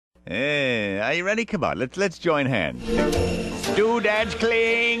Are you ready? Come on, let's join hands. Doodads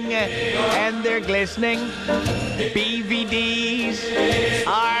cling and they're glistening. BVDs,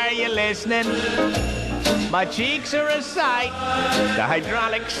 are you listening? My cheeks are a sight, the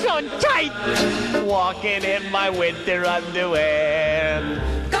hydraulics so tight. Walking in my winter underwear.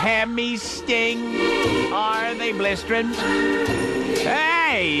 Hammies sting, are they blistering?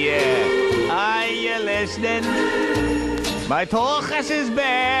 Hey, are you listening? My tochas is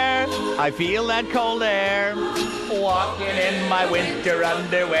bare, I feel that cold air. Walking in my winter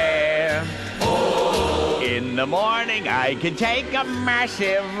underwear. In the morning I can take a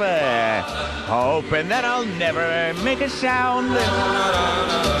massive, hoping that I'll never make a sound.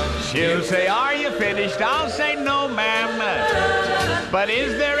 She'll say, are you finished? I'll say, no, ma'am. But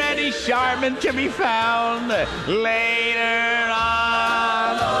is there any Charmin to be found? Later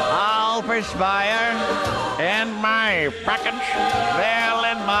on, I'll perspire, and my package they'll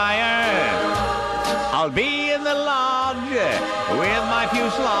admire. I'll be in the lodge with my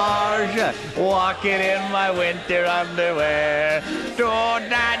fuselage, walking in my winter underwear.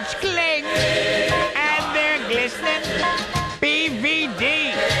 Doodads cling and they're glistening.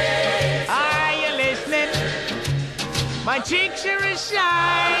 BVD, are you listening? My cheeks are a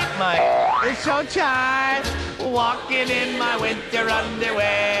sight, they're so tight, walking in my winter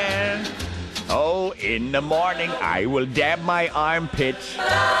underwear. Oh, in the morning I will dab my armpits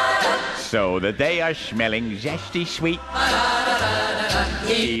so that they are smelling zesty sweet.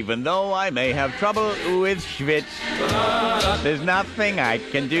 Even though I may have trouble with schwitz, there's nothing I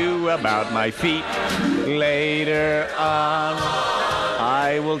can do about my feet. Later on,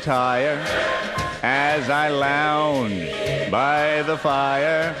 I will tire as I lounge by the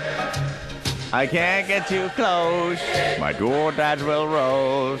fire. I can't get too close, my doodads will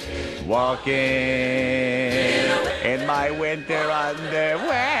roast, walking in my winter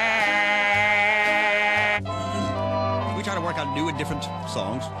underwear. We try to work on new and different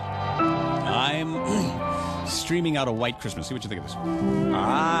songs. I'm streaming out a white Christmas. See what you think of this.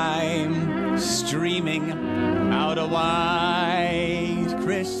 I'm streaming out a white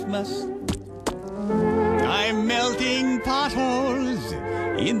Christmas. I'm melting potholes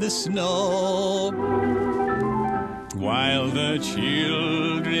in the snow, while the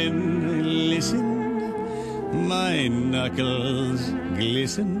children listen, my knuckles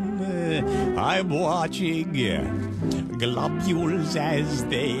glisten. I'm watching globules as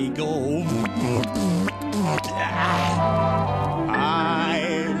they go.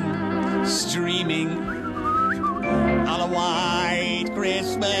 I'm streaming on a white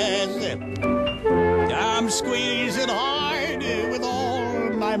Christmas. I'm squeezing hard with all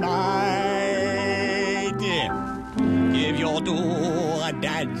my might. Give your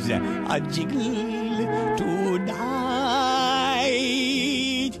doodads a jiggle tonight,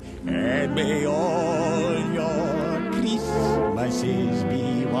 and may all your Christmases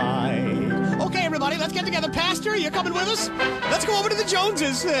be white. Okay, everybody, let's get together. Pastor, you coming with us? Let's go over to the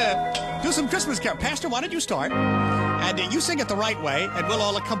Joneses. Do some Christmas carol. Pastor, why don't you start? And you sing it the right way, and we'll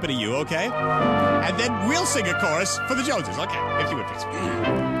all accompany you, okay? And then we'll sing a chorus for the Joneses, okay? If you would, please.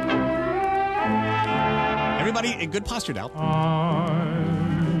 Everybody in good posture now.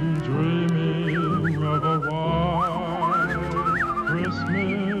 I'm dreaming of a white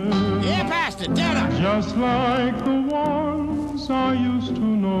Christmas. Yeah, Pastor, turn up. Just like the ones I used to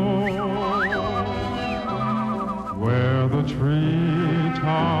know, where the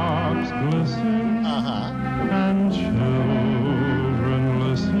treetops glisten. And children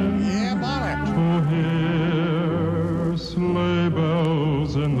listen to hear sleigh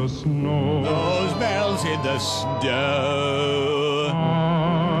bells in the snow. Those bells in the snow.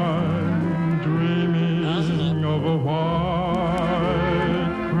 I'm dreaming of a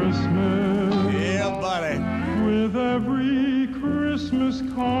white Christmas. Yeah, buddy. With every Christmas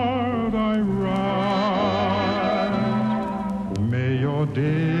card I write, may your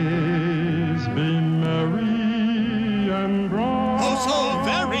days be merry and bright. Oh, so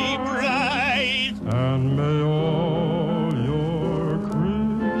very bright. And may all your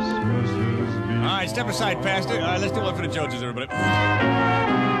Christmases be. All right, step aside, Pastor. All right, let's do one for the Joneses, everybody.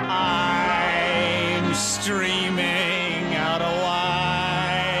 I'm streaming out a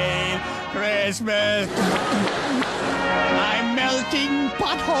white Christmas. I'm melting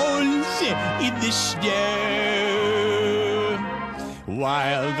potholes in the snow,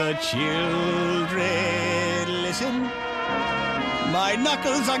 while the children listen. My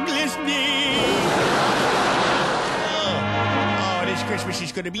knuckles are glistening. Oh, this Christmas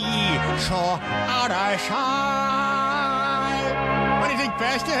is going to be so out of sight. What do you think,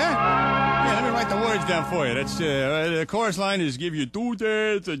 Pastor? let me write the words down for you. That's the chorus line is give you 2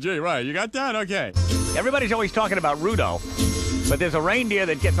 dads a J. Right, you got that? Okay. Everybody's always talking about Rudolph, but there's a reindeer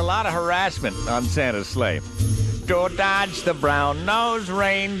that gets a lot of harassment on Santa's sleigh. Dodge the brown-nosed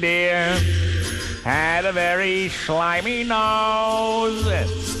reindeer had a very slimy nose,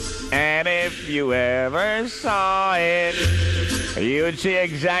 and if you ever saw it, you'd see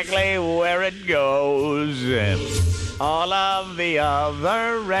exactly where it goes. All of the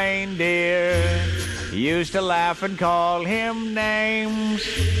other reindeer used to laugh and call him names.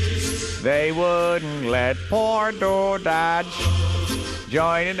 They wouldn't let poor Dodge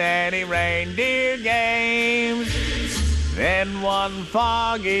join in any reindeer games. Then one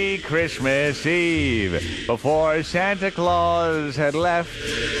foggy Christmas Eve, before Santa Claus had left,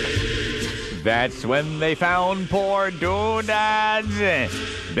 that's when they found poor Dodge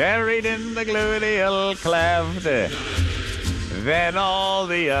buried in the gluteal cleft. Then all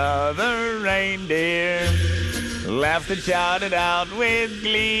the other reindeer laughed and shouted out with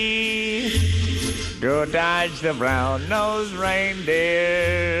glee, Dodge the brown-nosed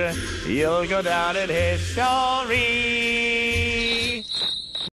reindeer, you'll go down in history.